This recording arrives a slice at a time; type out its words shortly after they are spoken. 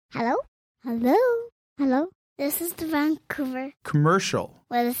Hello? Hello? Hello? This is the Vancouver Commercial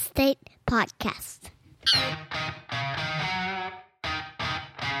Real Estate Podcast.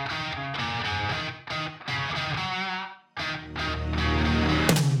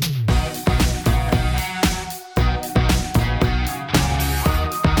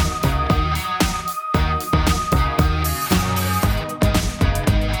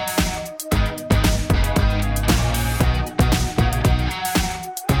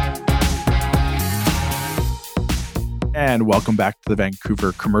 And welcome back to the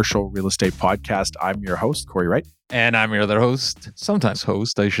Vancouver Commercial Real Estate Podcast. I'm your host, Corey Wright. And I'm your other host, sometimes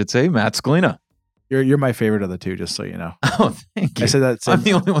host, I should say, Matt Scalina. You're my favorite of the two, just so you know. Oh, thank you. I said that. I'm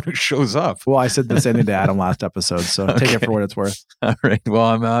the only one who shows up. Well, I said the same thing to Adam last episode, so take it for what it's worth. All right. Well,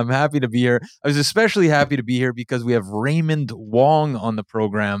 I'm happy to be here. I was especially happy to be here because we have Raymond Wong on the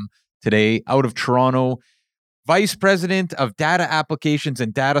program today, out of Toronto, Vice President of Data Applications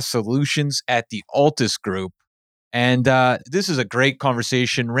and Data Solutions at the Altus Group. And this is a great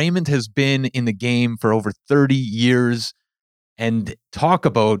conversation. Raymond has been in the game for over 30 years and talk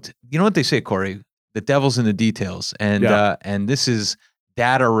about, you know what they say, Corey, the devil's in the details. And and this is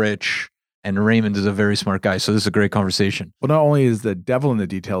data rich, and Raymond is a very smart guy. So this is a great conversation. Well, not only is the devil in the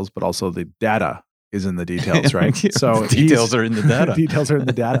details, but also the data is in the details, right? So details are in the data. Details are in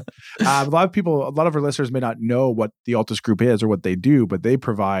the data. A lot of our listeners may not know what the Altus Group is or what they do, but they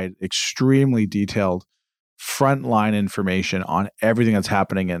provide extremely detailed frontline information on everything that's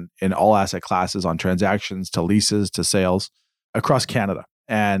happening in all asset classes, on transactions to leases to sales across Canada.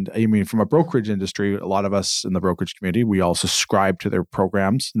 And I mean, from a brokerage industry, a lot of us in the brokerage community, we all subscribe to their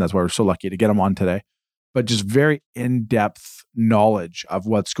programs. And that's why we're so lucky to get them on today. But just very in-depth knowledge of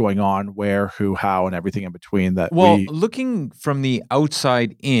what's going on, where, who, how, and everything in between. Looking from the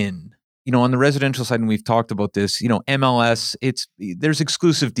outside in, on the residential side, and we've talked about this, MLS, there's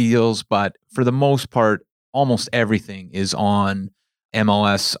exclusive deals, but for the most part, almost everything is on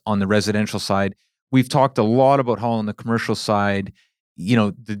MLS on the residential side. We've talked a lot about how on the commercial side,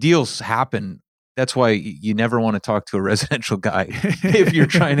 the deals happen. That's why you never want to talk to a residential guy if you're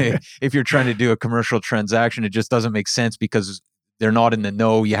trying to do a commercial transaction. It just doesn't make sense because they're not in the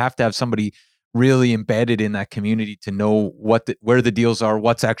know. You have to have somebody really embedded in that community to know where the deals are,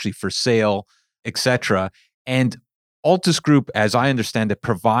 what's actually for sale, etc. And Altus Group, as I understand it,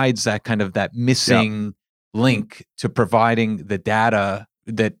 provides that kind of that missing link to providing the data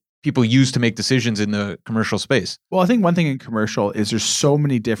that people use to make decisions in the commercial space. Well, I think one thing in commercial is there's so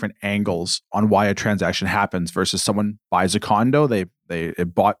many different angles on why a transaction happens versus someone buys a condo,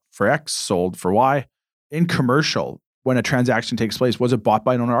 it bought for X, sold for Y. In commercial, when a transaction takes place, was it bought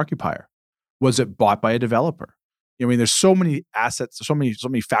by an owner-occupier? Was it bought by a developer? I mean, there's so many assets, so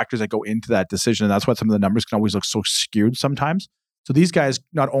many factors that go into that decision. And that's why some of the numbers can always look so skewed sometimes. So these guys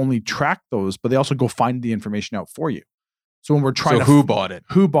not only track those, but they also go find the information out for you. So when we're trying to... who bought it?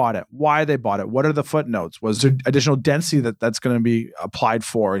 Who bought it? Why they bought it? What are the footnotes? Was there additional density that's going to be applied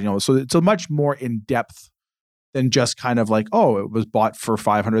for? So it's a much more in-depth than just kind of like, oh, it was bought for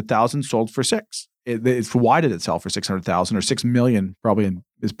 $500,000, sold for $6 million. It's why did it sell for $600,000 or $6 million?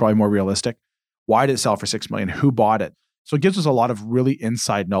 Is probably more realistic. Why did it sell for $6 million? Who bought it? So it gives us a lot of really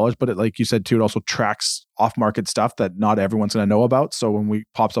inside knowledge, but like you said too, it also tracks off-market stuff that not everyone's going to know about. So when we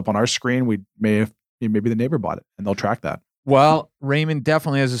pops up on our screen, maybe the neighbor bought it, and they'll track that. Well, Raymond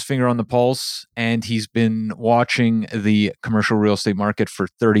definitely has his finger on the pulse, and he's been watching the commercial real estate market for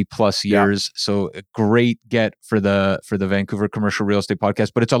 30 plus years. Yeah. So a great get for the Vancouver Commercial Real Estate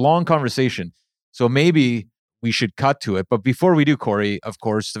Podcast, but it's a long conversation. So maybe we should cut to it. But before we do, Corey, of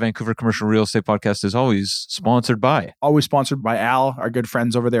course, the Vancouver Commercial Real Estate Podcast is always sponsored by Al, our good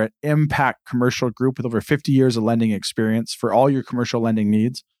friends over there at Impact Commercial Group with over 50 years of lending experience. For all your commercial lending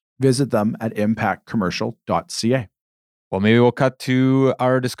needs, visit them at impactcommercial.ca. Well, maybe we'll cut to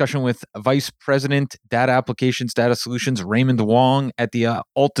our discussion with Vice President, Data Applications, Data Solutions, Raymond Wong at the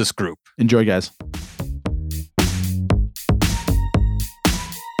Altus Group. Enjoy, guys.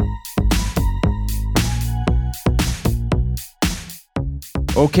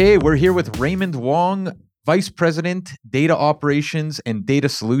 Okay, we're here with Raymond Wong, Vice President, Data Operations and Data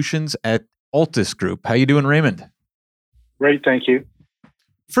Solutions at Altus Group. How you doing, Raymond? Great, thank you.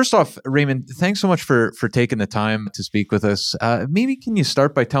 First off, Raymond, thanks so much for taking the time to speak with us. Maybe can you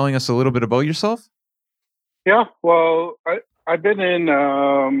start by telling us a little bit about yourself? Yeah, well, I've been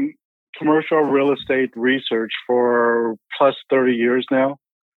in commercial real estate research for plus 30 years now.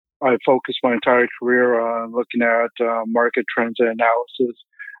 I focused my entire career on looking at market trends and analysis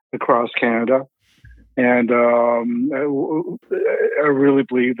across Canada. And I really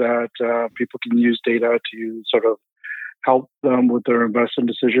believe that people can use data to sort of help them with their investment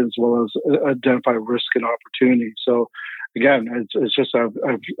decisions as well as identify risk and opportunity. So again, it's just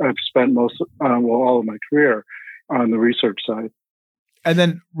I've spent all of my career on the research side. And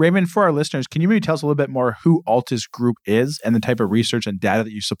then, Raymond, for our listeners, can you maybe tell us a little bit more who Altus Group is and the type of research and data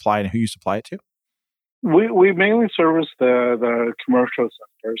that you supply and who you supply it to? We mainly service the commercial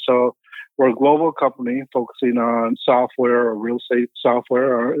sector. So we're a global company focusing on software or real estate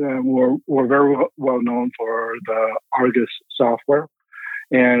software. And we're very well known for the Argus software.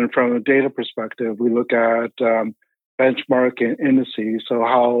 And from a data perspective, we look at benchmark and indices, so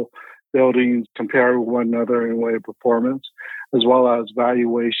how buildings compare with one another in way of performance, as well as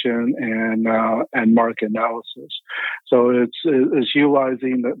valuation and market analysis. So it's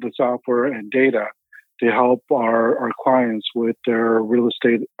utilizing the software and data to help our clients with their real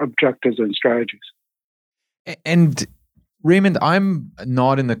estate objectives and strategies. And Raymond, I'm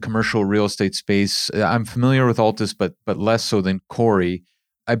not in the commercial real estate space. I'm familiar with Altus, but less so than Corey.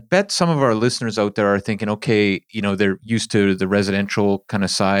 I bet some of our listeners out there are thinking, okay, they're used to the residential kind of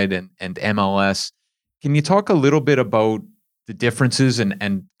side and MLS. Can you talk a little bit about the differences and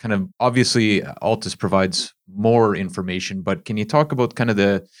kind of, obviously Altus provides more information, but can you talk about kind of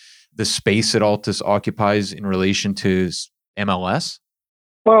the space that Altus occupies in relation to MLS?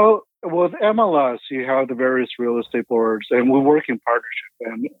 Well, with MLS, you have the various real estate boards, and we work in partnership.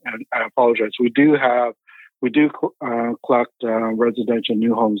 And I apologize, we do collect residential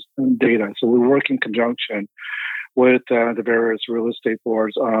new homes data. So we work in conjunction with the various real estate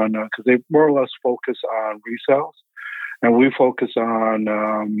boards on because they more or less focus on resales. And we focus on,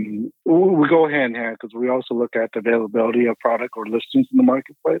 we go hand in hand because we also look at the availability of product or listings in the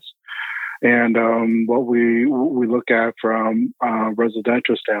marketplace. And what we look at from a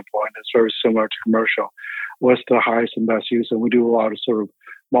residential standpoint is very similar to commercial. What's the highest and best use? And we do a lot of sort of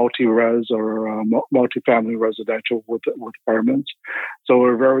multi-res or multi-family residential with apartments. So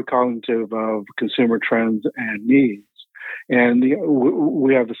we're very cognitive of consumer trends and needs. And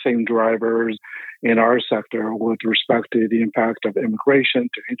we have the same drivers in our sector with respect to the impact of immigration,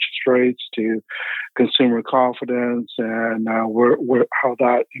 to interest rates, to consumer confidence, and how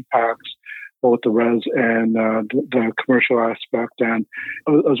that impacts both the res and the commercial aspect, and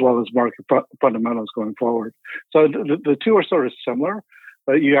as well as market fundamentals going forward. So the two are sort of similar,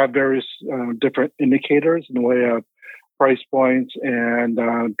 but you have various different indicators in the way of price points and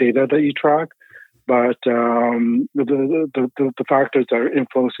data that you track. But the factors that are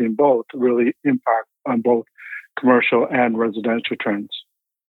influencing both really impact on both commercial and residential trends.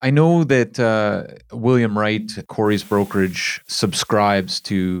 I know that William Wright, Corey's brokerage, subscribes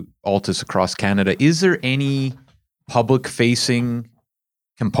to Altus across Canada. Is there any public-facing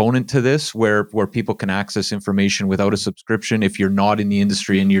component to this where people can access information without a subscription if you're not in the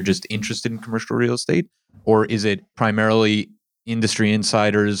industry and you're just interested in commercial real estate? Or is it primarily industry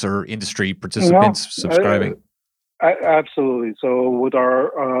insiders or industry participants subscribing? Absolutely. So with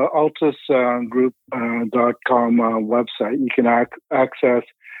our altusgroup.com website, you can access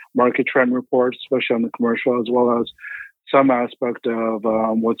market trend reports, especially on the commercial, as well as some aspect of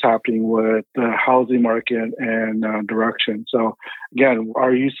what's happening with the housing market and direction. So again,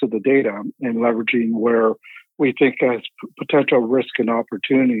 our use of the data and leveraging where we think has potential risk and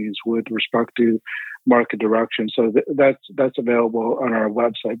opportunities with respect to market direction. So that's available on our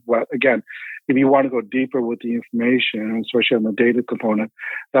website. But again, if you want to go deeper with the information, especially on the data component,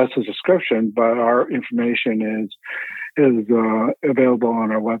 that's a subscription. But our information is available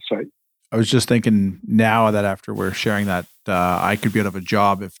on our website. I was just thinking now that after we're sharing that, I could be out of a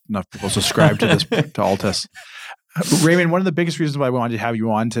job if enough people subscribe to this to Altus. Raymond, one of the biggest reasons why I wanted to have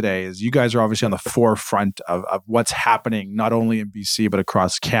you on today is you guys are obviously on the forefront of what's happening, not only in BC, but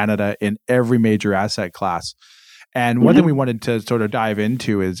across Canada in every major asset class. And one thing we wanted to sort of dive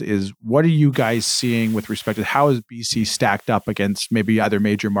into is what are you guys seeing with respect to how is BC stacked up against maybe other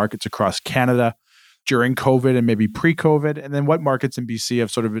major markets across Canada during COVID and maybe pre-COVID, and then what markets in BC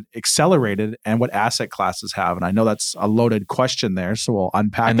have sort of accelerated and what asset classes have? And I know that's a loaded question there, so we'll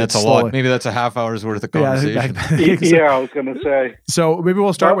unpack it. And that's slowly. A lot. Maybe that's a half hour's worth of conversation. Yeah, I was going to say. So maybe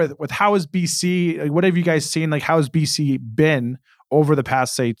we'll start with how is BC, like, what have you guys seen? Like, how has BC been over the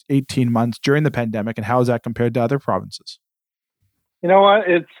past, say, 18 months during the pandemic, and how is that compared to other provinces? You know what?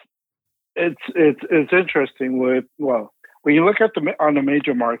 It's interesting when you look at on a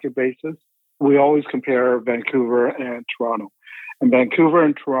major market basis, we always compare Vancouver and Toronto. And Vancouver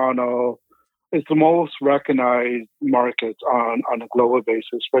and Toronto is the most recognized markets on a global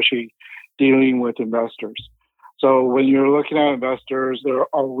basis, especially dealing with investors. So when you're looking at investors, they're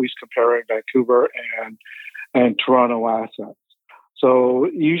always comparing Vancouver and Toronto assets. So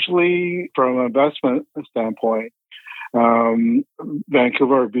usually from an investment standpoint,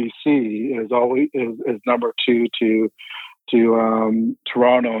 Vancouver, BC is always is number two to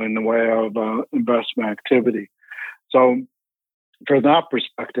Toronto in the way of investment activity. So, from that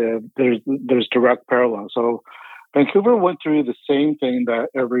perspective, there's direct parallel. So, Vancouver went through the same thing that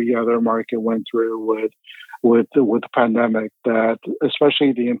every other market went through with the pandemic. That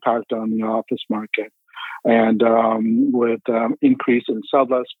especially the impact on the office market, and with increase in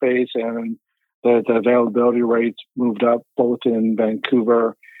sublet space and the availability rates moved up both in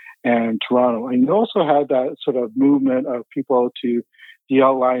Vancouver and Toronto. And you also had that sort of movement of people to the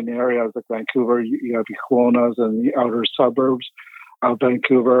outlying areas like Vancouver. You have Kelowna's and the outer suburbs of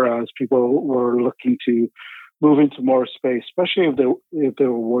Vancouver as people were looking to move into more space, especially if they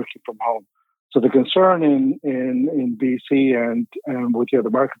were working from home. So the concern in BC and with the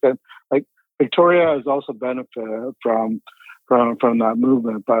other markets, and like Victoria has also benefited from that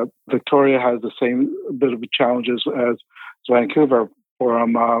movement, but Victoria has the same bit of challenges as Vancouver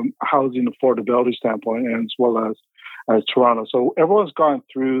from housing affordability standpoint, and as well as Toronto. So everyone's gone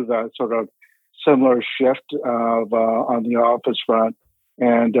through that sort of similar shift of on the office front,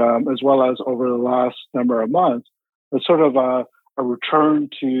 and as well as over the last number of months, it's sort of a return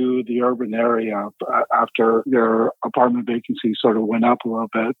to the urban area after their apartment vacancy sort of went up a little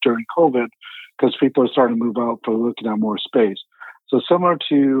bit during COVID, because people are starting to move out for looking at more space. So similar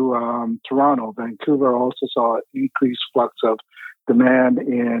to Toronto, Vancouver also saw an increased flux of demand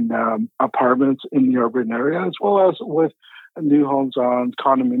in apartments in the urban area, as well as with new homes on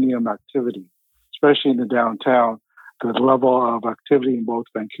condominium activity, especially in the downtown. The level of activity in both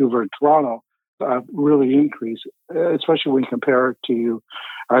Vancouver and Toronto really increased, especially when you compare it to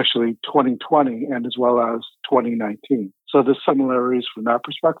actually 2020 and as well as 2019. So there's similarities from that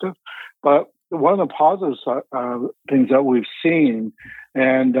perspective. But one of the positive things that we've seen,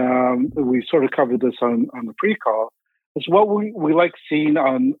 and we sort of covered this on the pre-call, is what we like seeing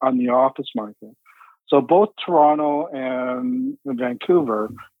on the office market. So both Toronto and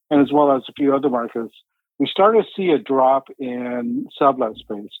Vancouver, and as well as a few other markets, we started to see a drop in sublet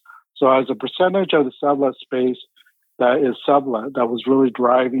space. So as a percentage of the sublet space that is sublet, that was really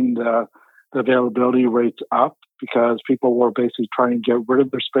driving the availability rates up because people were basically trying to get rid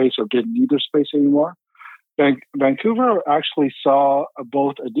of their space or didn't need their space anymore. Vancouver actually saw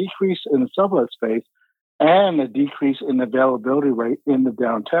both a decrease in the sublet space and a decrease in the availability rate in the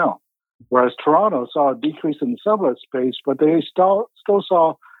downtown, whereas Toronto saw a decrease in the sublet space, but they still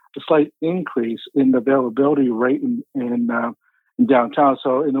saw a slight increase in the availability rate in downtown.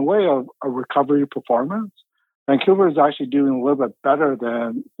 So in a way of a recovery performance, Vancouver is actually doing a little bit better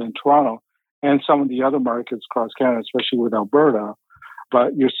than Toronto and some of the other markets across Canada, especially with Alberta.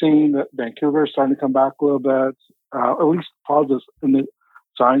 But you're seeing that Vancouver is starting to come back a little bit, at least positive in the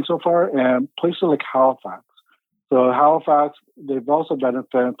signs so far, and places like Halifax. So Halifax, they've also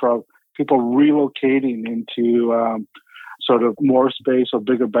benefited from people relocating into sort of more space or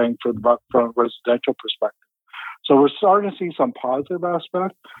bigger bang for the buck from a residential perspective. So we're starting to see some positive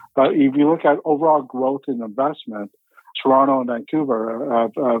aspects, but if you look at overall growth in investment, Toronto and Vancouver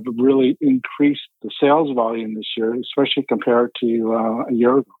have really increased the sales volume this year, especially compared to a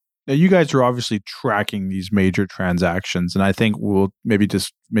year ago. Now, you guys are obviously tracking these major transactions, and I think we'll maybe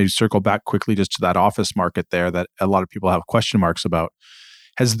circle back quickly just to that office market there that a lot of people have question marks about.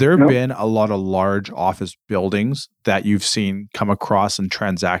 Has there been a lot of large office buildings that you've seen come across and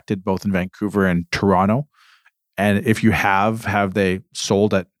transacted both in Vancouver and Toronto? And if you have they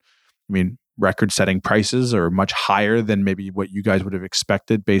sold at, record-setting prices or much higher than maybe what you guys would have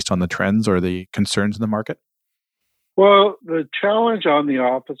expected based on the trends or the concerns in the market? Well, the challenge on the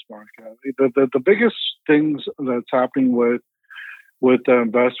office market, the biggest things that's happening with the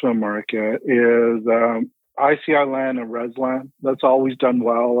investment market is ICI land and res land. That's always done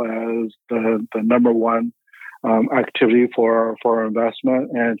well as the number one activity for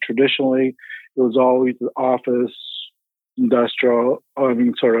investment. And traditionally, it was always office, industrial,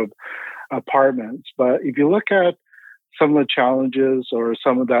 sort of apartments. But if you look at some of the challenges or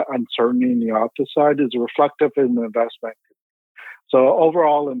some of that uncertainty in the office side is reflective in the investment activity. So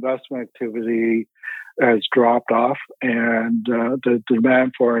overall investment activity has dropped off, and the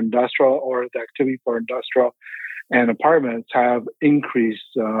demand for industrial or the activity for industrial and apartments have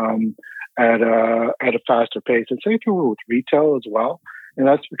increased at a faster pace. And same thing with retail as well. And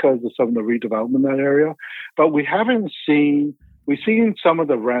that's because of some of the redevelopment in that area. But we've seen some of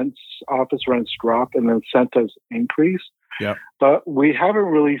the rents, office rents drop and the incentives increase. Yeah. But we haven't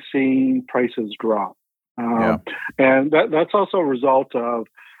really seen prices drop. And that's also a result of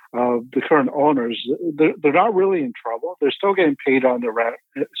the current owners, they're not really in trouble. They're still getting paid on the rent,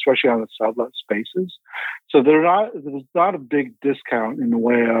 especially on the sublet spaces. So there's not a big discount in the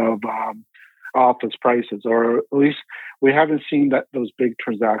way of office prices, or at least we haven't seen those big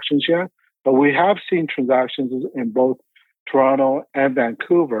transactions yet. But we have seen transactions in both Toronto and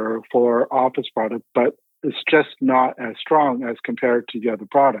Vancouver for office product, but it's just not as strong as compared to the other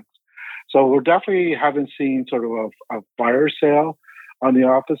products. So we're definitely haven't seen sort of a fire sale on the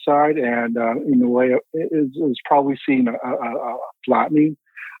office side, and in a way, it's probably seen a flattening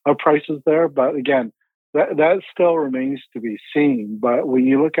of prices there. But again, that still remains to be seen. But when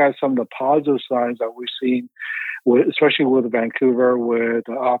you look at some of the positive signs that we've seen, especially with Vancouver, with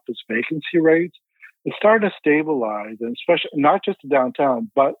the office vacancy rates, it's starting to stabilize, and especially not just the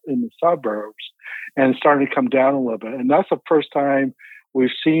downtown, but in the suburbs, and it's starting to come down a little bit. And that's the first time we've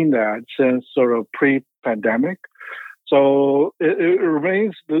seen that since sort of pre-pandemic. So it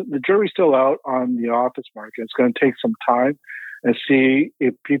remains, the jury's still out on the office market. It's going to take some time and see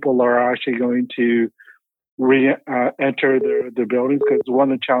if people are actually going to enter their buildings, because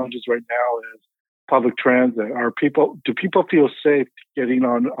one of the challenges right now is public transit. Do people feel safe getting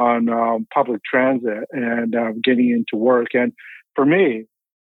on public transit and getting into work? And for me,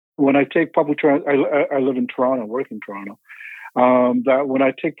 when I take public transit, I live in Toronto, work in Toronto, that when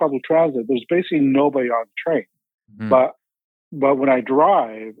I take public transit, there's basically nobody on the train. Mm-hmm. But when I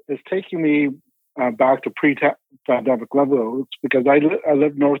drive, it's taking me back to pre-pandemic levels, because I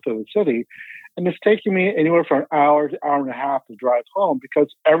live north of the city, and it's taking me anywhere from an hour to hour and a half to drive home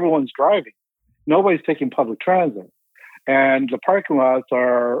because everyone's driving. Nobody's taking public transit. And the parking lots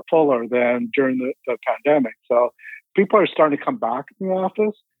are fuller than during the pandemic. So people are starting to come back to the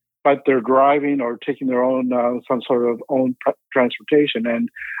office, but they're driving or taking their own, some sort of own transportation. And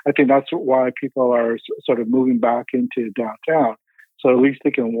I think that's why people are sort of moving back into downtown. So at least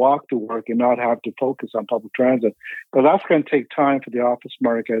they can walk to work and not have to focus on public transit. But that's going to take time for the office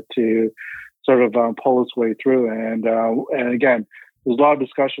market to sort of pull its way through. And again, there's a lot of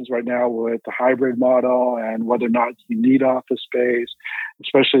discussions right now with the hybrid model and whether or not you need office space,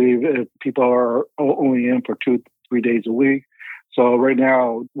 especially if people are only in for 2-3 days a week. So right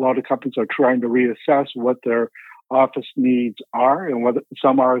now, a lot of companies are trying to reassess what their office needs are, and whether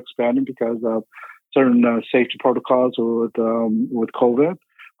some are expanding because of certain safety protocols with COVID,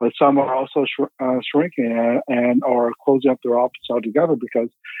 but some are also shrinking and are closing up their office altogether because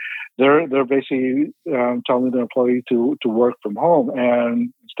they're basically telling their employees to work from home,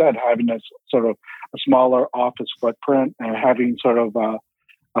 and instead having a sort of a smaller office footprint and having sort of a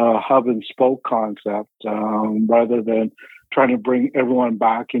hub and spoke concept rather than trying to bring everyone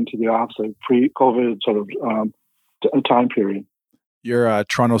back into the office like pre-COVID sort of time period. Your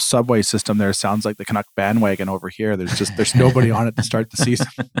Toronto subway system there sounds like the Canuck bandwagon over here. There's nobody on it to start the season.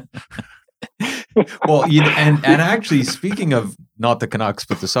 Well, and actually, speaking of not the Canucks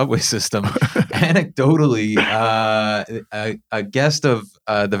but the subway system, anecdotally, a guest of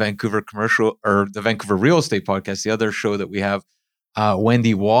the Vancouver Commercial or the Vancouver Real Estate Podcast, the other show that we have,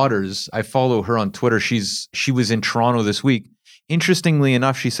 Wendy Waters, I follow her on Twitter. She was in Toronto this week. Interestingly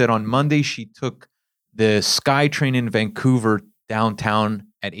enough, she said on Monday she took the SkyTrain in Vancouver downtown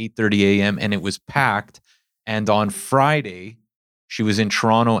at 8:30 a.m. and it was packed. And on Friday, she was in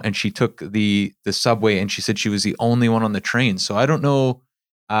Toronto and she took the subway, and she said she was the only one on the train. So I don't know.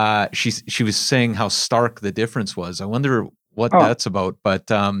 She was saying how stark the difference was. I wonder what that's about. But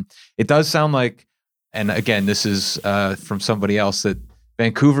it does sound like, and again, this is from somebody else, that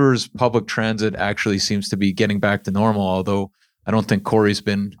Vancouver's public transit actually seems to be getting back to normal. Although I don't think Corey's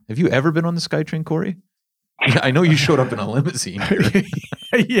been. Have you ever been on the SkyTrain, Corey? I know you showed up in a limousine.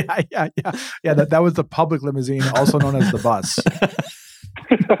 Yeah. That was the public limousine, also known as the bus.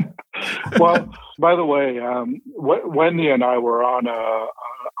 Well, by the way, Wendy and I were on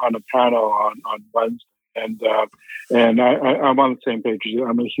a panel on Wednesday, and I'm on the same page.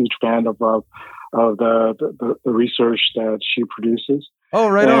 I'm a huge fan of the research that she produces. Oh,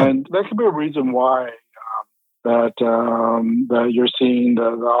 right and on. And that could be a reason why. That you're seeing the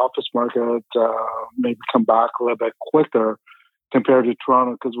office market maybe come back a little bit quicker compared to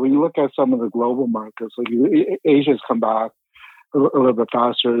Toronto. Because when you look at some of the global markets, like Asia's come back a little bit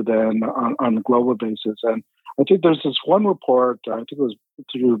faster than on a global basis. And I think there's this one report, I think it was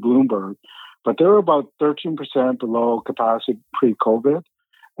through Bloomberg, but they were about 13% below capacity pre-COVID,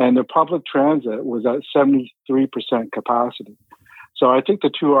 and the public transit was at 73% capacity. So I think the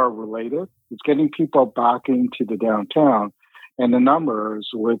two are related. It's getting people back into the downtown, and the numbers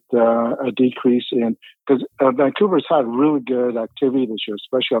with a decrease in, because Vancouver's had really good activity this year,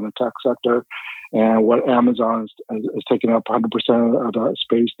 especially on the tech sector, and what Amazon is taking up 100% of the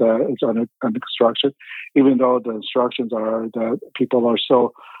space that is under construction, even though the instructions are that people are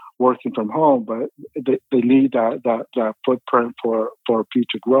still working from home, but they need that footprint for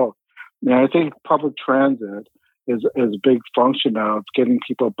future growth. And I think public transit is a big function of getting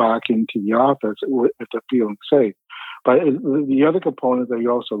people back into the office if they're feeling safe. But the other component that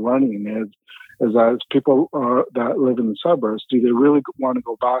you're also learning is that people that live in the suburbs, do they really want to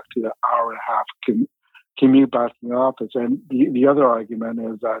go back to the hour and a half commute back to the office? And the other argument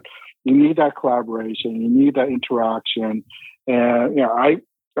is that you need that collaboration, you need that interaction. And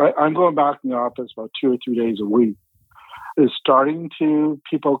I'm going back in the office about 2 or 3 days a week. It's starting to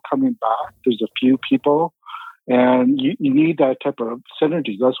people coming back. There's a few people, and you need that type of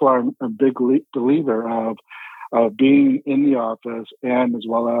synergy. That's why I'm a big believer of being in the office and as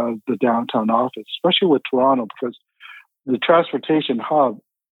well as the downtown office, especially with Toronto, because the transportation hub,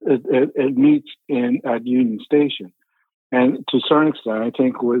 it meets at Union Station. And to a certain extent, I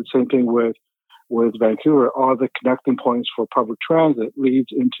think same thing with Vancouver, all the connecting points for public transit leads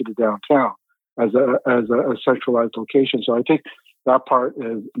into the downtown as a centralized location. So I think that part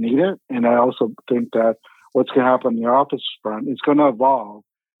is needed. And I also think that what's going to happen on the office front is going to evolve.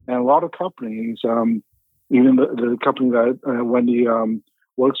 And a lot of companies, even the company that Wendy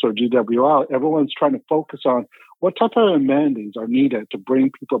works for, GWL, everyone's trying to focus on what type of amenities are needed to bring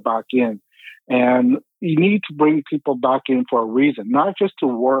people back in. And you need to bring people back in for a reason, not just to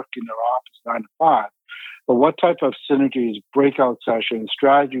work in their office 9 to 5, but what type of synergies, breakout sessions,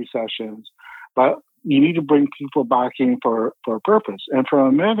 strategy sessions. But you need to bring people back in for a purpose. And from a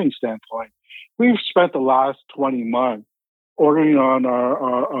amenity standpoint, we've spent the last 20 months ordering on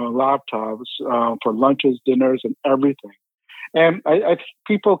our laptops for lunches, dinners, and everything. And I think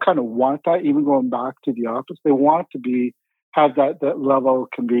people kind of want that, even going back to the office. They want to have that level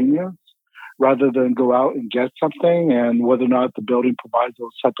of convenience rather than go out and get something, and whether or not the building provides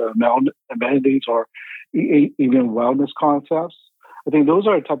those type of amenities or even wellness concepts. I think those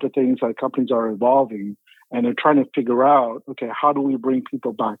are the type of things that companies are evolving, and they're trying to figure out, okay, how do we bring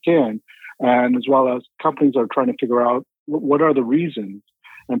people back in? And as well as companies are trying to figure out what are the reasons.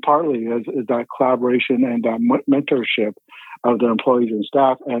 And partly is that collaboration and that mentorship of the employees and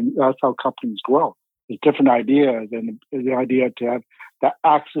staff. And that's how companies grow. There's different ideas, and the idea to have that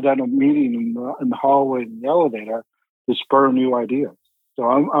accidental meeting in the hallway in the elevator to spur new ideas. So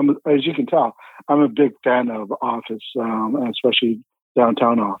I'm as you can tell, I'm a big fan of office, especially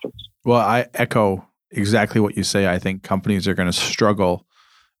downtown office. Well, I echo exactly what you say. I think companies are going to struggle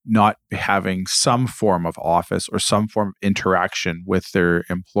not having some form of office or some form of interaction with their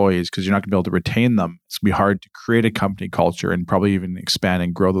employees, because you're not going to be able to retain them. It's going to be hard to create a company culture and probably even expand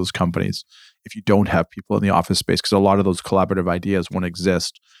and grow those companies if you don't have people in the office space, because a lot of those collaborative ideas won't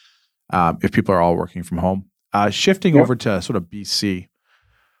exist if people are all working from home. Shifting over to sort of BC,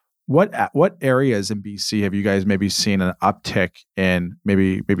 what areas in BC have you guys maybe seen an uptick in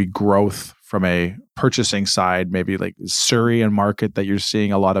maybe growth from a purchasing side, maybe like Surrey and market that you're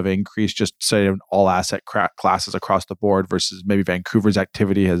seeing a lot of increase, just say in all asset classes across the board, versus maybe Vancouver's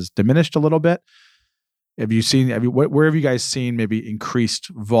activity has diminished a little bit? Where have you guys seen maybe increased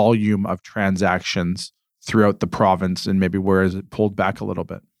volume of transactions throughout the province, and maybe where has it pulled back a little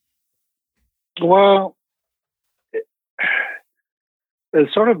bit? Well,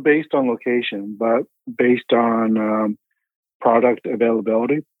 it's sort of based on location, but based on product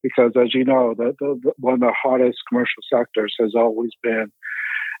availability, because as you know, one of the hottest commercial sectors has always been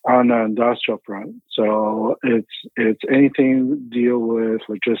on the industrial front. So it's anything to deal with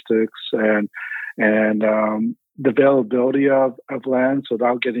logistics and the availability of land. So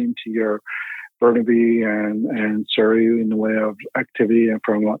that'll get into your Burnaby and Surrey in the way of activity and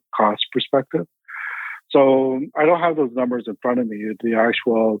from a cost perspective. So I don't have those numbers in front of me, the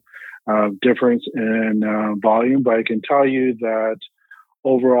actual difference in volume, but I can tell you that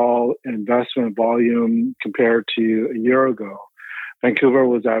overall investment volume compared to a year ago, Vancouver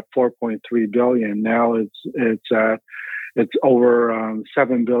was at $4.3 billion. Now it's over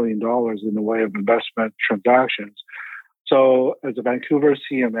 $7 billion in the way of investment transactions. So as a Vancouver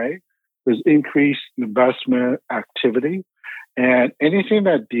CMA, there's increased investment activity, and anything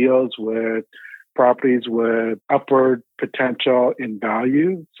that deals with properties with upward potential in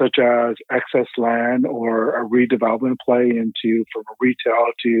value, such as excess land or a redevelopment play into from a retail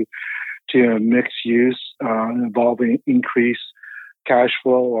to a mixed use involving increased cash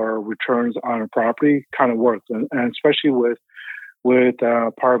flow or returns on a property, kind of works, and especially with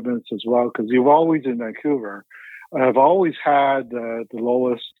apartments as well, because you've always in Vancouver, I've always had the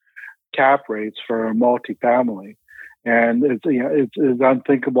lowest cap rates for multifamily. and it's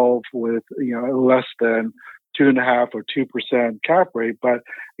unthinkable with less than 2.5 or 2% cap rate. But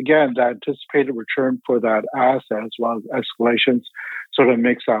again, the anticipated return for that asset as well as escalations sort of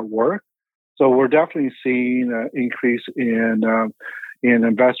makes that work. So we're definitely seeing an increase in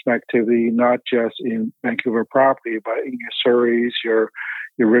investment activity, not just in Vancouver property, but in your Surreys, your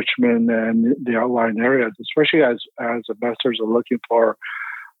Richmond, and the outlying areas, especially as investors are looking for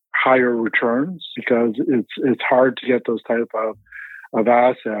higher returns, because it's hard to get those type of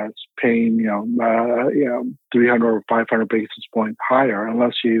assets paying 300 or 500 basis points higher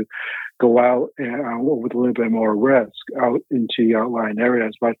unless you go out with a little bit more risk out into the outlying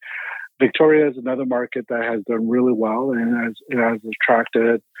areas. But Victoria is another market that has done really well and has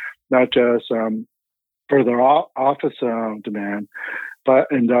attracted not just further office demand, but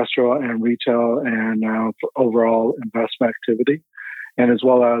industrial and retail and overall investment activity, and as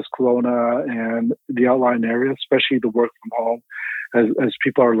well as Kelowna and the outlying area, especially the work from home, as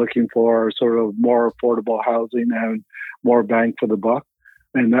people are looking for sort of more affordable housing and more bang for the buck.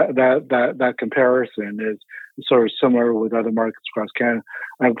 And that comparison is sort of similar with other markets across Canada.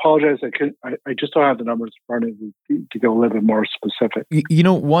 I apologize, I just don't have the numbers in front of me to go a little bit more specific.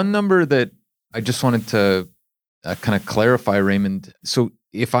 One number that I just wanted to kind of clarify, Raymond. So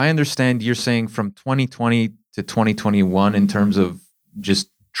if I understand, you're saying from 2020 to 2021 in terms of just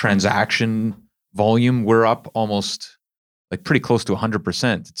transaction volume, we're up almost like pretty close to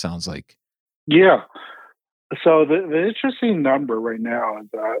 100%, it sounds like. Yeah. So the interesting number right now is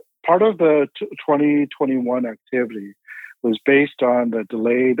that part of the 2021 activity was based on the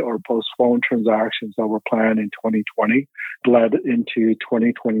delayed or postponed transactions that were planned in 2020, led into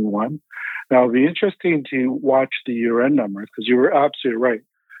 2021. Now, it'll be interesting to watch the year-end numbers, because you were absolutely right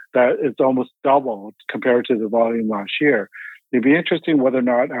that it's almost doubled compared to the volume last year. It'd be interesting whether or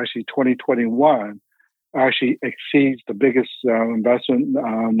not actually 2021 actually exceeds the biggest investment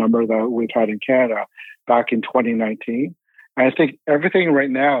number that we've had in Canada back in 2019. And I think everything right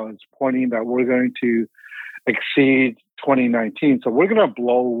now is pointing that we're going to exceed 2019. So we're going to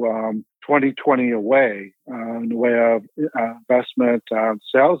blow 2020 away in the way of investment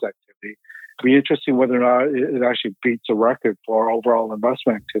sales activity. It'll be interesting whether or not it actually beats a record for overall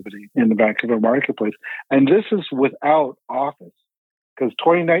investment activity in the Vancouver marketplace. And this is without office, because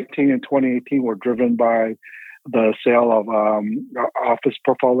 2019 and 2018 were driven by the sale of office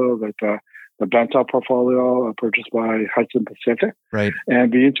portfolio, like the Bentall portfolio purchased by Hudson Pacific. Right. And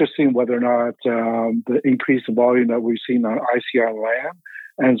it'd be interesting whether or not the increase in volume that we've seen on ICR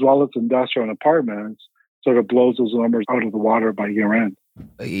land, as well as industrial and apartments, sort of blows those numbers out of the water by year end.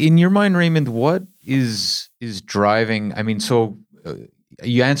 In your mind, Raymond, what is driving? I mean, so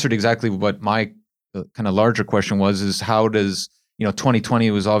you answered exactly what my kind of larger question was: is how does 2020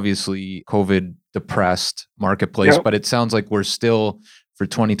 was obviously COVID depressed marketplace, but it sounds like we're still for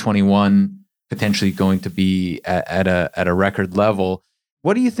 2021 potentially going to be at a record level.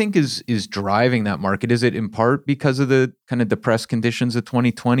 What do you think is driving that market? Is it in part because of the kind of depressed conditions of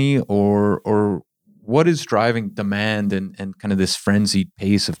 2020, or what is driving demand and kind of this frenzied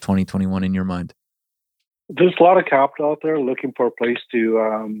pace of 2021 in your mind? There's a lot of capital out there looking for a place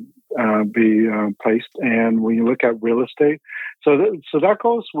to be placed, and when you look at real estate, so that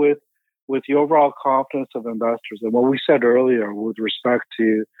goes with the overall confidence of investors. And what we said earlier with respect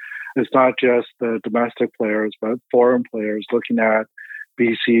to, it's not just the domestic players, but foreign players looking at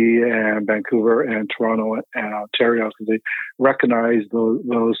BC and Vancouver and Toronto and Ontario, because they recognize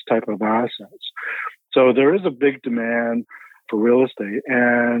those type of assets. So there is a big demand for real estate,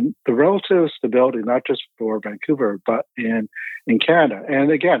 and the relative stability, not just for Vancouver, but in Canada.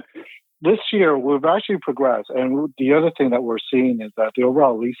 And again, this year we've actually progressed. And the other thing that we're seeing is that the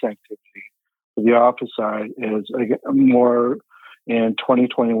overall lease activity for the office side is more in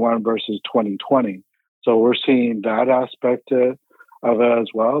 2021 versus 2020. So we're seeing that aspect of it as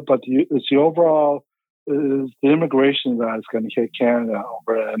well. But it's the overall, is the immigration that is going to hit Canada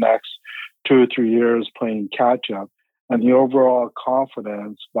over the next 2 or 3 years playing catch up, and the overall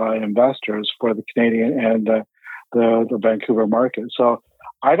confidence by investors for the Canadian and the Vancouver market. So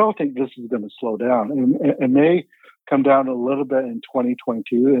I don't think this is going to slow down. It may come down a little bit in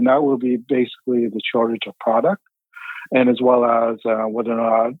 2022, and that will be basically the shortage of product, and as well as whether or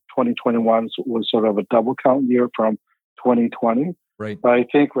not 2021 was sort of a double count year from 2020. Right. But I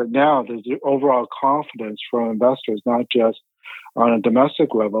think right now there's the overall confidence from investors, not just on a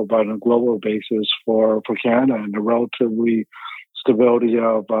domestic level, but on a global basis for Canada, and the relatively stability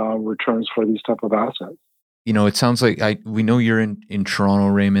of returns for these type of assets. It sounds like we know you're in Toronto,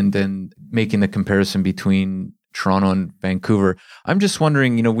 Raymond, and making the comparison between Toronto and Vancouver. I'm just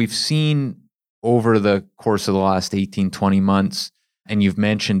wondering, we've seen over the course of the last 18, 20 months, and you've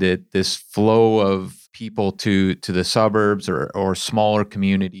mentioned it, this flow of people to the suburbs or smaller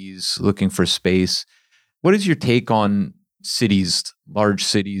communities looking for space. What is your take on cities, large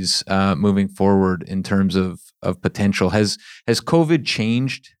cities, moving forward in terms of potential? Has COVID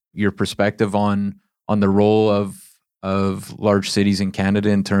changed your perspective on the role of large cities in Canada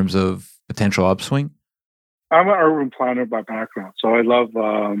in terms of potential upswing? I'm an urban planner by background, so I love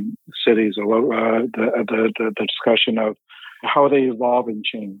cities. I love the discussion of how they evolve and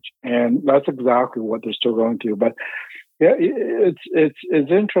change, and that's exactly what they're still going through. But yeah,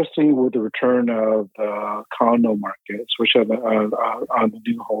 it's interesting with the return of the condo market, especially on the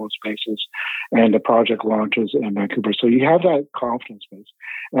new home spaces and the project launches in Vancouver. So you have that confidence base,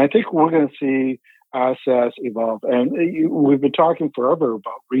 and I think we're going to see assets evolve. And we've been talking forever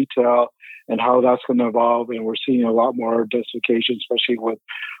about retail and how that's going to evolve, and we're seeing a lot more densification, especially with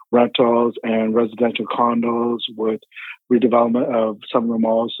rentals and residential condos, with redevelopment of some of the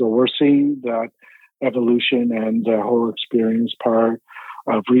malls. So we're seeing that evolution and the whole experience part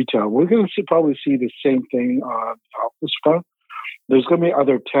of retail. We're going to probably see the same thing on the office front. There's going to be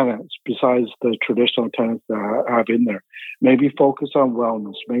other tenants besides the traditional tenants that I have in there. Maybe focus on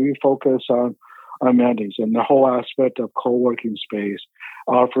wellness, maybe focus on amenities and the whole aspect of co-working space,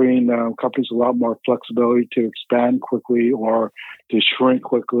 offering companies a lot more flexibility to expand quickly or to shrink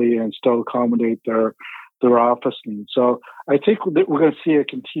quickly and still accommodate their office needs. So I think that we're going to see a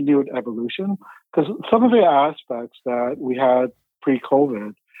continued evolution, because some of the aspects that we had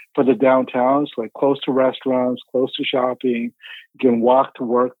pre-COVID for the downtowns, like close to restaurants, close to shopping, you can walk to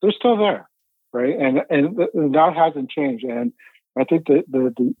work, they're still there, right? And that hasn't changed. And I think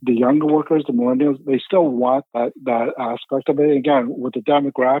the younger workers, the millennials, they still want that aspect of it. Again, with the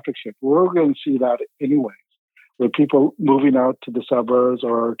demographic shift, we're going to see that anyways, with people moving out to the suburbs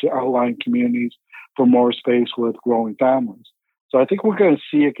or to outlying communities for more space with growing families. So I think we're going to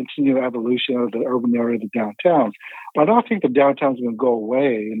see a continued evolution of the urban area, the downtown. But I don't think the downtown is going to go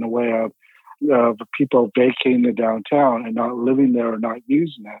away in the way of people vacating the downtown and not living there or not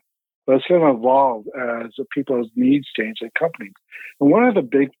using it. But it's going to evolve as people's needs change and companies. And one of the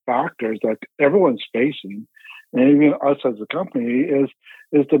big factors that everyone's facing, and even us as a company, is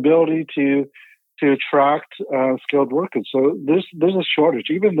the ability to attract skilled workers. So there's a shortage.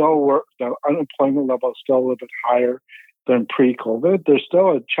 Even though the unemployment level is still a little bit higher than pre-COVID, there's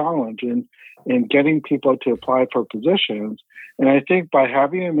still a challenge in getting people to apply for positions. And I think by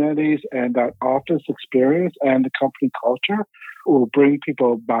having amenities and that office experience and the company culture will bring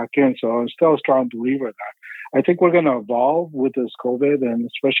people back in. So I'm still a strong believer in that. I think we're going to evolve with this COVID, and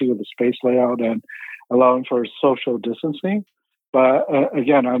especially with the space layout and allowing for social distancing. But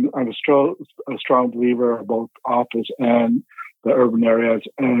again, I'm a strong believer of both office and the urban areas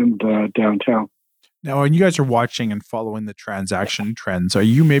and downtown. Now, when you guys are watching and following the transaction trends, are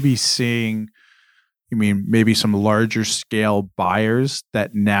you maybe seeing, maybe some larger scale buyers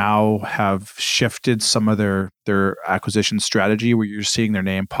that now have shifted some of their acquisition strategy, where you're seeing their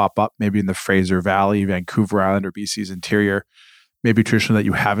name pop up maybe in the Fraser Valley, Vancouver Island, or BC's interior, maybe traditionally that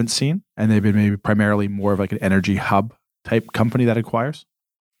you haven't seen, and they've been maybe primarily more of like an energy hub type company that acquires?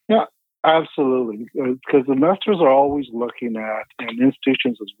 Yeah, absolutely. Because investors are always looking at, and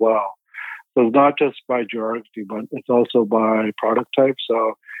institutions as well. So it's not just by geography, but it's also by product type.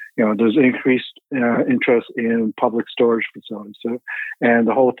 So, there's increased interest in public storage facilities, and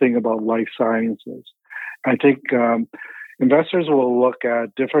the whole thing about life sciences. I think investors will look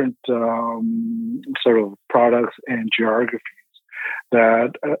at different sort of products and geographies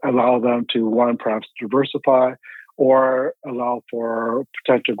that allow them to, one, perhaps diversify or allow for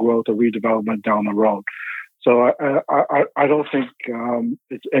potential growth or redevelopment down the road. So I don't think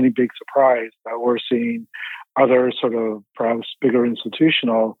it's any big surprise that we're seeing other sort of perhaps bigger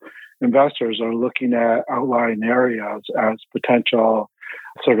institutional investors are looking at outlying areas as potential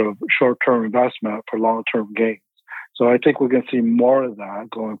sort of short-term investment for long-term gains. So I think we're going to see more of that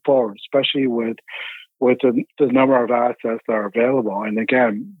going forward, especially with the number of assets that are available. And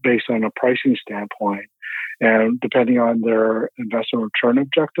again, based on a pricing standpoint and depending on their investment return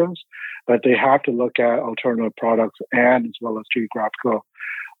objectives, that they have to look at alternative products and as well as geographical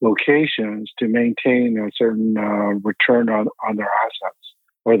locations to maintain a certain return on their assets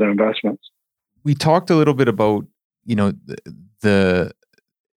or their investments. We talked a little bit about, the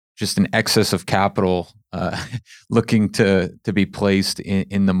just an excess of capital looking to be placed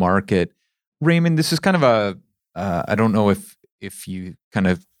in the market. Raymond, this is kind of I don't know if you kind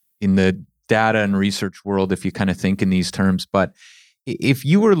of in the data and research world, if you kind of think in these terms, but if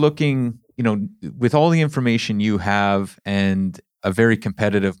you were looking, with all the information you have and a very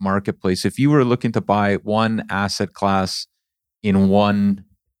competitive marketplace. If you were looking to buy one asset class in one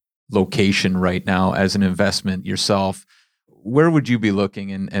location right now as an investment yourself, where would you be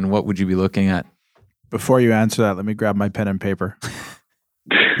looking and what would you be looking at? Before you answer that, let me grab my pen and paper.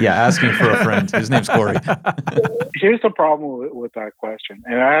 Yeah, asking for a friend. His name's Corey. Here's the problem with that question,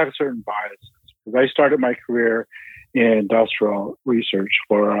 and I have certain biases. Because I started my career in industrial research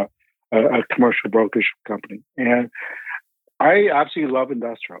for a commercial brokerage company, and I absolutely love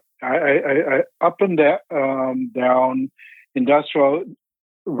industrial. I up and down industrial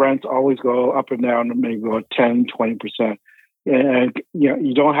rents always go up and down, maybe about 10, 20%. And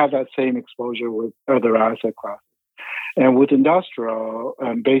you don't have that same exposure with other asset classes. And with industrial,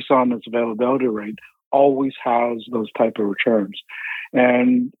 based on its availability rate, always has those type of returns.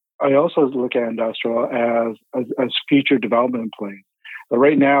 And I also look at industrial as future development plays. But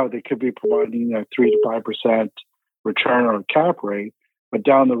right now, they could be providing a 3 to 5% return or cap rate, but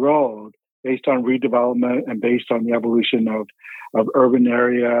down the road, based on redevelopment and based on the evolution of urban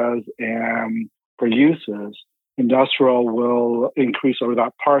areas and for uses, industrial will increase, or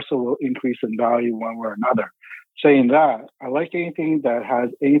that parcel will increase in value one way or another. Saying that, I like anything that has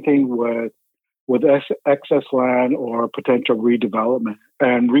anything with excess land or potential redevelopment.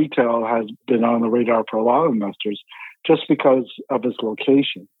 And retail has been on the radar for a lot of investors just because of its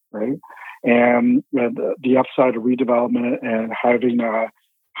location, right? And the upside of redevelopment and having a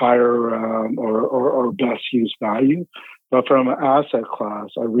higher or best use value. But from an asset class,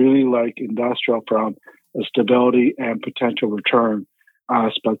 I really like industrial from a stability and potential return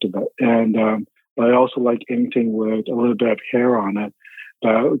aspect of it. And but I also like anything with a little bit of hair on it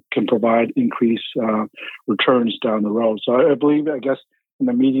that can provide increased returns down the road. So I believe, I guess, in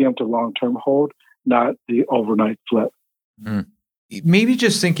the medium to long-term hold, not the overnight flip. Mm. Maybe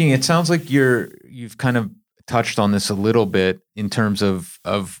just thinking, it sounds like you've kind of touched on this a little bit in terms of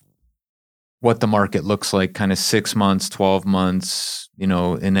what the market looks like kind of 6 months, 12 months,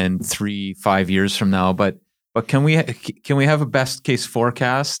 and then 3-5 years from now. But can we have a best case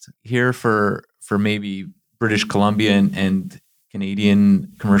forecast here for maybe British Columbia and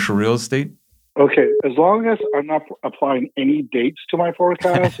Canadian commercial real estate? Okay, as long as I'm not applying any dates to my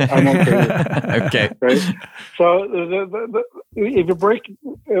forecast, I'm okay with that. Okay. Right? So if you break,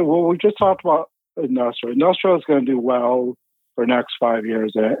 well, we just talked about industrial. Industrial is going to do well for the next 5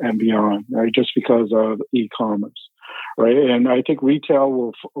 years and beyond, right? Just because of e-commerce, right? And I think retail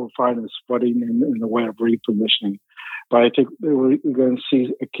will find its footing in the way of repositioning. But I think we're going to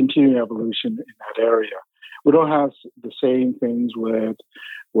see a continuing evolution in that area. We don't have the same things with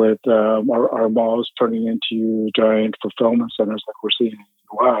our malls turning into giant fulfillment centers like we're seeing in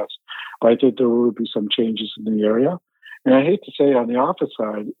the U.S. But I think there will be some changes in the area. And I hate to say on the office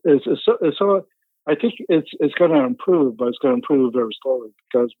side, so I think it's going to improve, but it's going to improve very slowly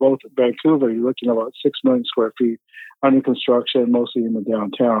because both Vancouver, you're looking at about 6 million square feet under construction, mostly in the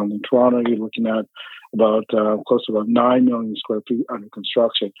downtown. In Toronto, you're looking at about close to about 9 million square feet under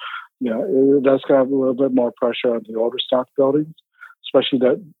construction. That's going to have a little bit more pressure on the older stock buildings, especially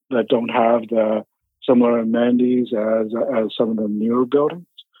that don't have the similar amenities as some of the newer buildings.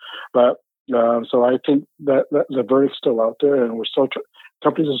 But so I think that the verdict's still out there, and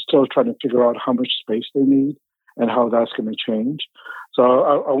companies are still trying to figure out how much space they need and how that's going to change. So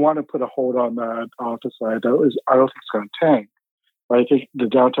I want to put a hold on that office side. I don't think it's going to tank, but I think the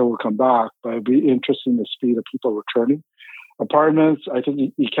downtown will come back. But it'd be interesting the speed of people returning. Apartments, I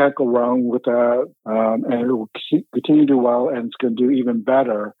think you can't go wrong with that, and it will continue to do well, and it's going to do even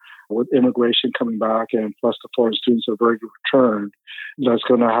better with immigration coming back, and plus the foreign students are very returned. That's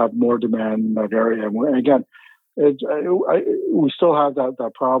going to have more demand in that area. And again, we still have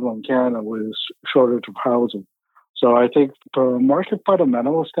that problem in Canada with shortage of housing. So I think from a market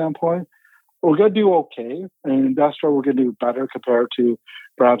fundamental standpoint, we're going to do okay. And industrial, we're going to do better compared to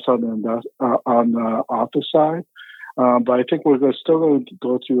perhaps on the office side. But I think we're still going to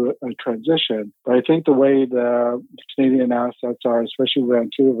go through a transition. But I think the way the Canadian assets are, especially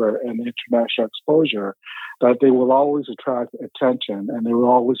Vancouver and the international exposure, that they will always attract attention and there will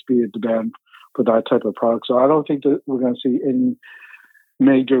always be a demand for that type of product. So I don't think that we're going to see any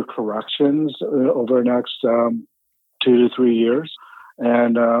major corrections over the next 2 to 3 years.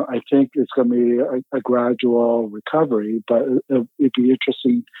 And I think it's going to be a gradual recovery, but it'd be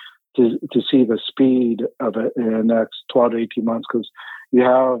interesting to see the speed of it in the next 12 to 18 months, because you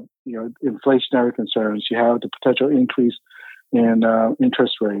have inflationary concerns, you have the potential increase in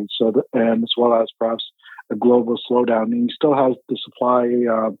interest rates, and as well as perhaps a global slowdown. And you still have the supply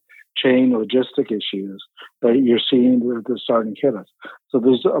chain logistic issues that you're seeing that are starting to hit us. So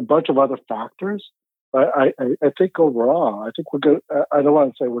there's a bunch of other factors I think overall, I think we're good. I don't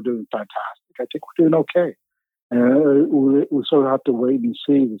want to say we're doing fantastic. I think we're doing okay. And we sort of have to wait and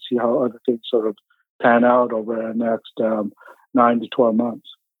see how other things sort of pan out over the next 9 to 12 months.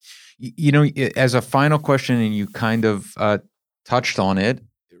 As a final question, and you kind of touched on it,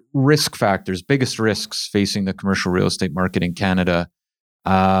 risk factors, biggest risks facing the commercial real estate market in Canada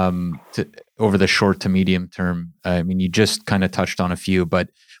over the short to medium term. I mean, you just kind of touched on a few, but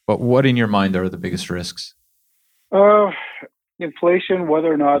what in your mind are the biggest risks? Inflation,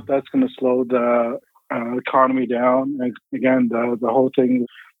 whether or not that's going to slow the economy down. And again, the whole thing,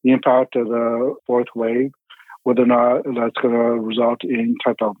 the impact of the fourth wave, whether or not that's going to result in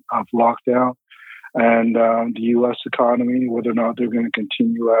type of lockdown, and the U.S. economy, whether or not they're going to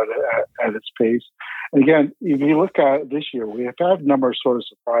continue at its pace. And again, if you look at this year, we have had a number of sort of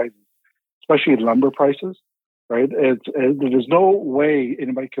surprises, especially lumber prices, right? There's no way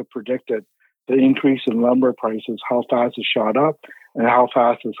anybody could predict it, the increase in lumber prices, how fast it shot up and how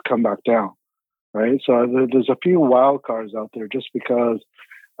fast it's come back down, right? So there's a few wild cards out there just because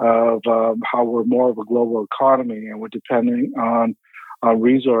of how we're more of a global economy and we're depending on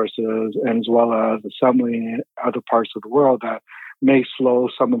resources and as well as assembly in other parts of the world that may slow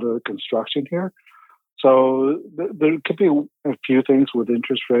some of the construction here. So there could be a few things with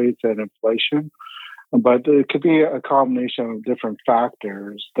interest rates and inflation, but it could be a combination of different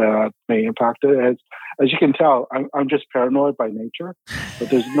factors that may impact it. As you can tell, I'm just paranoid by nature, but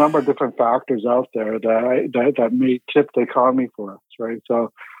there's a number of different factors out there that may tip the economy for us, right?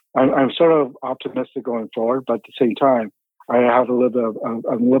 So I'm sort of optimistic going forward, but at the same time, I have I'm a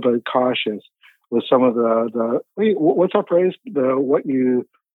little bit cautious with some of what's our phrase?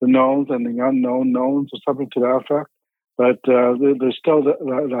 The knowns and the unknown knowns or something to that effect. But there's still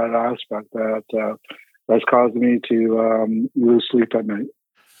that aspect that's causing me to lose sleep at night.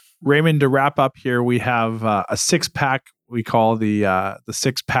 Raymond, to wrap up here, we have a 6-pack we call the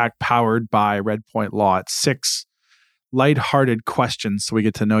 6-pack powered by Red Point Law. It's 6 lighthearted questions so we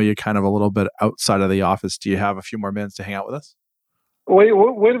get to know you kind of a little bit outside of the office. Do you have a few more minutes to hang out with us? Wait a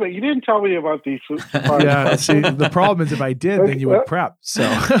minute. You didn't tell me about these. Yeah, see, the problem is if I did, then you would prep. So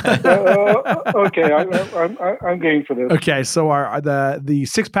okay, I'm game for this. Okay, so the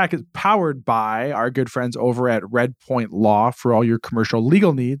 6-pack is powered by our good friends over at Red Point Law. For all your commercial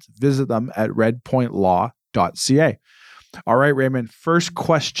legal needs, visit them at redpointlaw.ca. All right, Raymond, first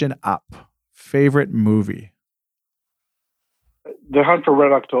question up. Favorite movie? The Hunt for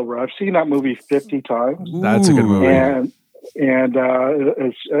Red October. I've seen that movie 50 times. That's a good movie. And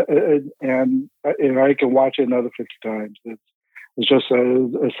I can watch it another 50 times. It's just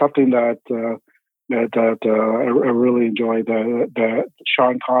it's something that I really enjoy. The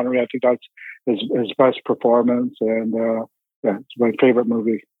Sean Connery, I think that's his best performance, and it's my favorite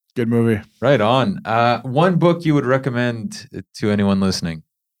movie. Good movie. Right on. One book you would recommend to anyone listening?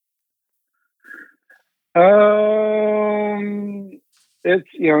 It's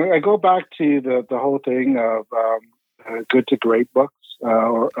I go back to the whole thing of good to great books.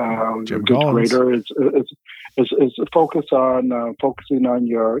 Jim Good to Collins. Greater is focusing on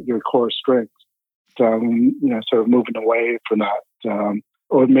your core strengths. Sort of moving away from that.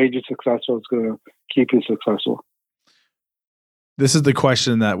 What made you successful is going to keep you successful. This is the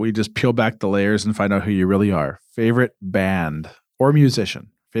question that we just peel back the layers and find out who you really are. Favorite band or musician?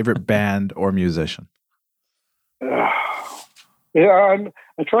 Favorite band or musician? I'm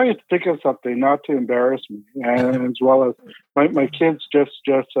trying to think of something not to embarrass me, and as well as my kids just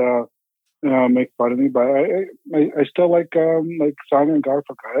make fun of me. But I still like Simon and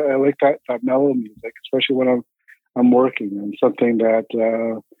Garfunkel. I like that mellow music, especially when I'm working, and something that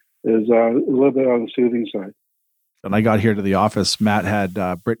is a little bit on the soothing side. When I got here to the office, Matt had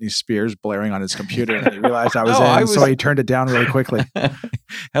Britney Spears blaring on his computer, and he realized I was so he turned it down really quickly.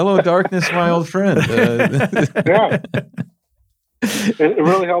 Hello, darkness, my old friend. Yeah. It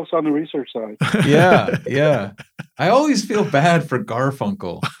really helps on the research side. Yeah. I always feel bad for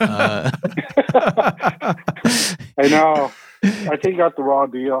Garfunkel. I know. I think you got the raw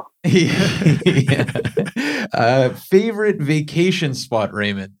deal. Yeah. Favorite vacation spot,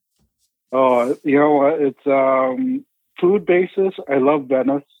 Raymond? Oh, you know what? It's food basis. I love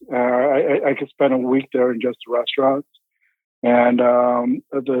Venice. I could spend a week there in just the restaurants. And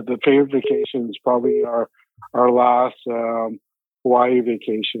the favorite vacation is probably our last Hawaii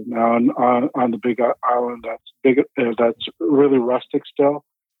vacation on the big island that's really rustic still,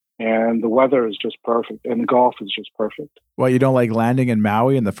 and the weather is just perfect, and the golf is just perfect. Well, you don't like landing in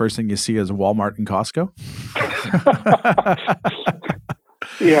Maui and the first thing you see is Walmart and Costco?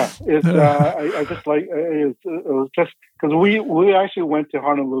 Yeah, it's I just like it was just because we actually went to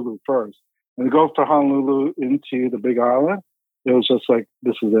Honolulu first, And to go from Honolulu into the Big Island, it was just like,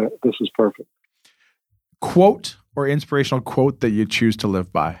 this is it. This is perfect. Quote or inspirational quote that you choose to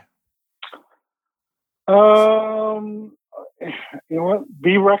live by? You know what?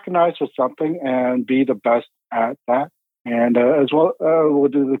 Be recognized for something and be the best at that. And as well, we'll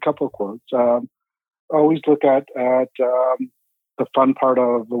do a couple of quotes. Always look at the fun part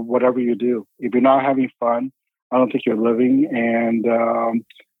of whatever you do. If you're not having fun, I don't think you're living. And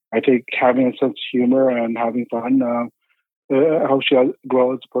I think having a sense of humor and having fun helps you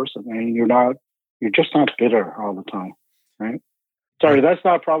grow as a person. And you're just not bitter all the time, right? Sorry, that's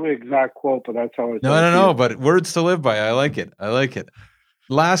not probably an exact quote, but that's how it's. No, but words to live by. I like it.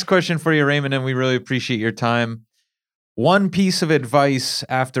 Last question for you, Raymond, and we really appreciate your time. One piece of advice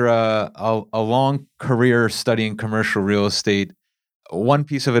after a long career studying commercial real estate, one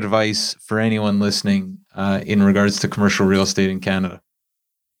piece of advice for anyone listening in regards to commercial real estate in Canada.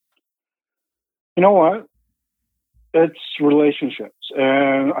 You know what? It's relationships.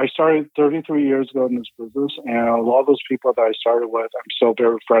 And I started 33 years ago in this business, and a lot of those people that I started with, I'm still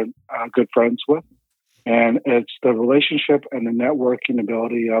very good friends with. And it's the relationship and the networking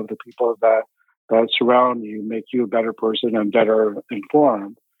ability of the people that surround you, make you a better person and better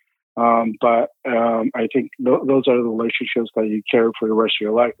informed. But I think those are the relationships that you carry for the rest of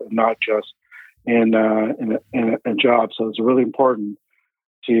your life, and not just in a job. So it's really important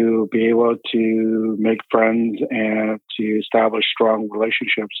to be able to make friends and to establish strong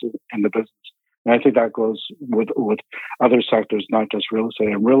relationships in the business. And I think that goes with other sectors, not just real estate.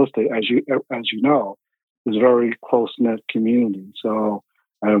 And real estate, as you know, is a very close-knit community. So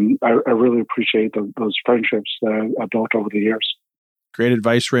I really appreciate those friendships that I built over the years. Great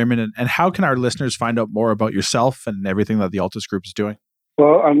advice, Raymond. And how can our listeners find out more about yourself and everything that the Altus Group is doing?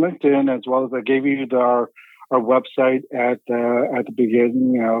 Well, on LinkedIn, as well as I gave you our website at the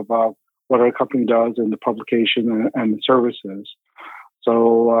beginning of what our company does and the publication and the services.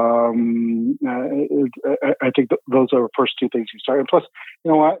 So I think those are the first two things you start. And plus,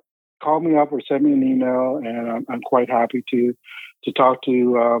 you know what? Call me up or send me an email, and I'm quite happy to talk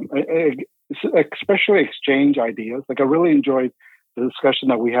to, especially exchange ideas. Like I really enjoyed the discussion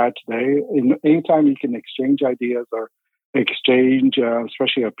that we had today. Anytime you can exchange ideas or exchange,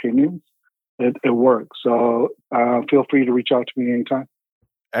 especially opinions, it works. So feel free to reach out to me anytime.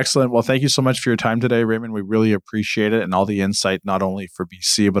 Excellent. Well, thank you so much for your time today, Raymond. We really appreciate it, and all the insight, not only for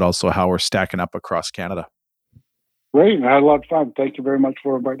BC, but also how we're stacking up across Canada. Great. I had a lot of fun. Thank you very much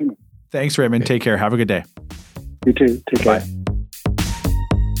for inviting me. Thanks, Raymond. Okay. Take care. Have a good day. You too. Take care. Bye.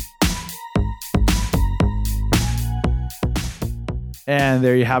 And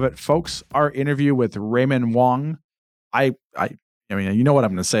there you have it, folks. Our interview with Raymond Wong. I mean, you know what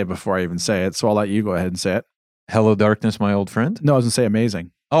I'm going to say before I even say it, so I'll let you go ahead and say it. Hello, darkness, my old friend. No, I was going to say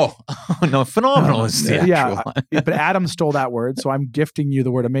amazing. Oh, no, phenomenal is the actual line. But Adam stole that word, so I'm gifting you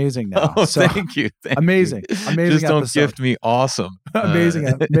the word amazing now. Oh, so, thank you. Amazing. Just don't gift me awesome. Amazing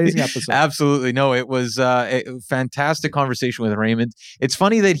episode. Absolutely. No, it was a fantastic conversation with Raymond. It's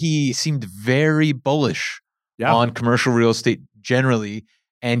funny that he seemed very bullish on commercial real estate generally,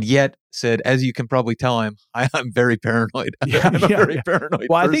 and yet said, as you can probably tell, I'm very paranoid. I'm a very paranoid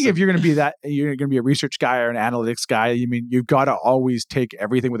Well, person. I think if you're going to be a research guy or an analytics guy, you've got to always take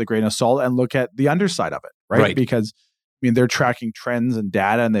everything with a grain of salt and look at the underside of it, right? Because they're tracking trends and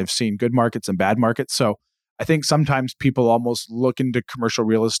data, and they've seen good markets and bad markets. So I think sometimes people almost look into commercial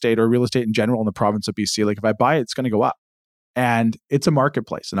real estate or real estate in general in the province of BC. Like if I buy it, it's going to go up, and it's a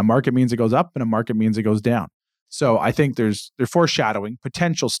marketplace, and a market means it goes up, and a market means it goes down. So I think they're foreshadowing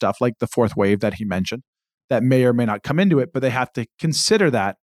potential stuff like the fourth wave that he mentioned that may or may not come into it, but they have to consider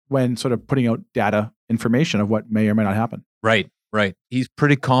that when sort of putting out data information of what may or may not happen. Right. He's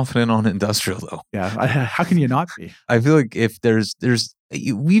pretty confident on industrial though. Yeah. How can you not be? I feel like if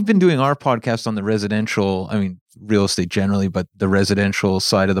we've been doing our podcast on the residential, real estate generally, but the residential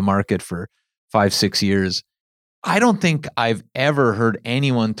side of the market for 5-6 years. I don't think I've ever heard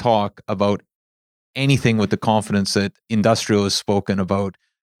anyone talk about anything with the confidence that industrial is spoken about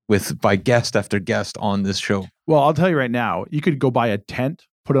by guest after guest on this show. Well, I'll tell you right now, you could go buy a tent,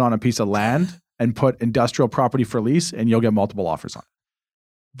 put it on a piece of land, and put industrial property for lease, and you'll get multiple offers on it.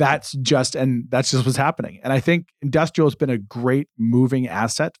 That's just what's happening. And I think industrial has been a great moving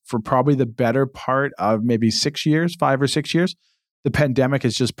asset for probably the better part of maybe 6 years, 5 or 6 years. The pandemic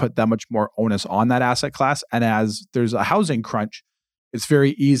has just put that much more onus on that asset class. And as there's a housing crunch, it's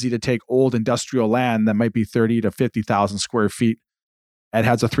very easy to take old industrial land that might be 30 to 50,000 square feet and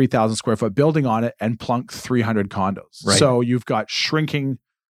has a 3,000 square foot building on it and plunk 300 condos. Right. So you've got shrinking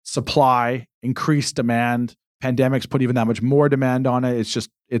supply, increased demand. Pandemic's put even that much more demand on it. It's just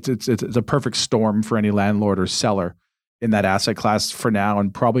it's a perfect storm for any landlord or seller in that asset class for now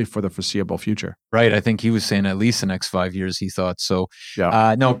and probably for the foreseeable future. Right. I think he was saying at least the next 5 years, he thought. So,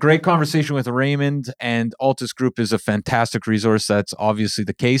 Yeah. no, great conversation with Raymond, and Altus Group is a fantastic resource. That's obviously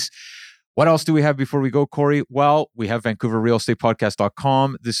the case. What else do we have before we go, Corey? Well, we have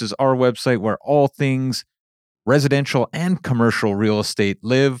VancouverRealEstatePodcast.com. This is our website where all things residential and commercial real estate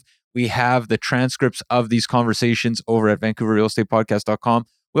live. We have the transcripts of these conversations over at VancouverRealEstatePodcast.com.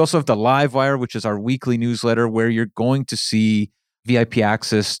 We also have the Live Wire, which is our weekly newsletter where you're going to see VIP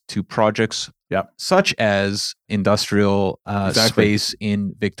access to projects such as industrial space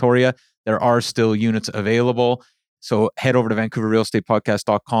in Victoria. There are still units available. So head over to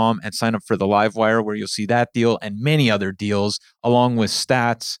VancouverRealEstatePodcast.com and sign up for the Live Wire where you'll see that deal and many other deals along with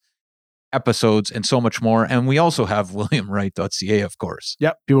stats, episodes, and so much more. And we also have WilliamWright.ca, of course.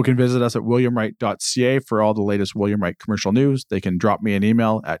 Yep. People can visit us at WilliamWright.ca for all the latest William Wright commercial news. They can drop me an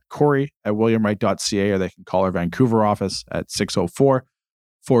email at Corey@WilliamWright.ca, or they can call our Vancouver office at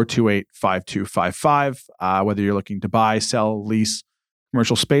 604-428-5255. Whether you're looking to buy, sell, lease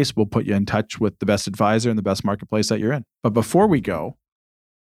commercial space, we'll put you in touch with the best advisor and the best marketplace that you're in. But before we go,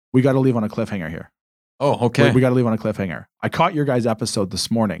 we got to leave on a cliffhanger here. Oh, okay. We got to leave on a cliffhanger. I caught your guys' episode this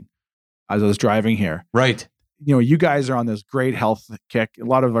morning as I was driving here. Right. You know, you guys are on this great health kick. A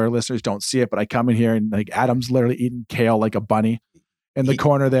lot of our listeners don't see it, but I come in here and like Adam's literally eating kale like a bunny in the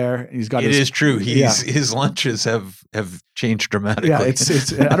corner there. And he's got It is true. His lunches have changed dramatically. Yeah, it's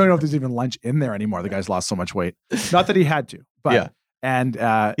I don't know if there's even lunch in there anymore. The guy's lost so much weight. Not that he had to, but yeah. And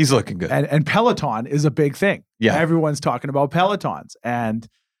he's looking good. And Peloton is a big thing. Yeah. Everyone's talking about Pelotons. And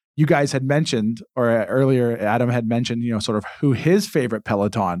you guys had mentioned, or earlier Adam had mentioned, you know, sort of who his favorite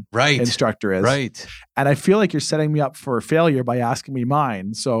Peloton instructor is. Right. And I feel like you're setting me up for failure by asking me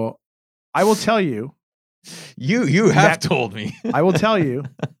mine. So I will tell you. You have told me. I will tell you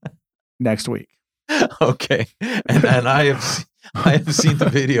next week. Okay. And I have seen the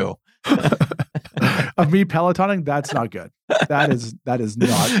video. Of me Pelotoning, that's not good. That is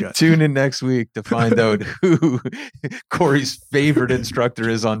not good. Tune in next week to find out who Corey's favorite instructor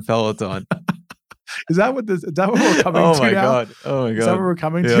is on Peloton. Is that what we're coming to now? Oh my God. Is that what we're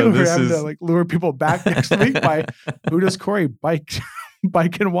coming to? We're having to like lure people back next week by who does Corey bike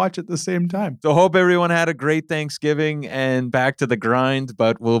and watch at the same time. So hope everyone had a great Thanksgiving and back to the grind,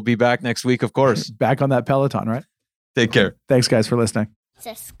 but we'll be back next week, of course. Back on that Peloton, right? Take care. Thanks guys for listening.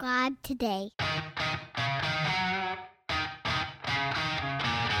 Subscribe today.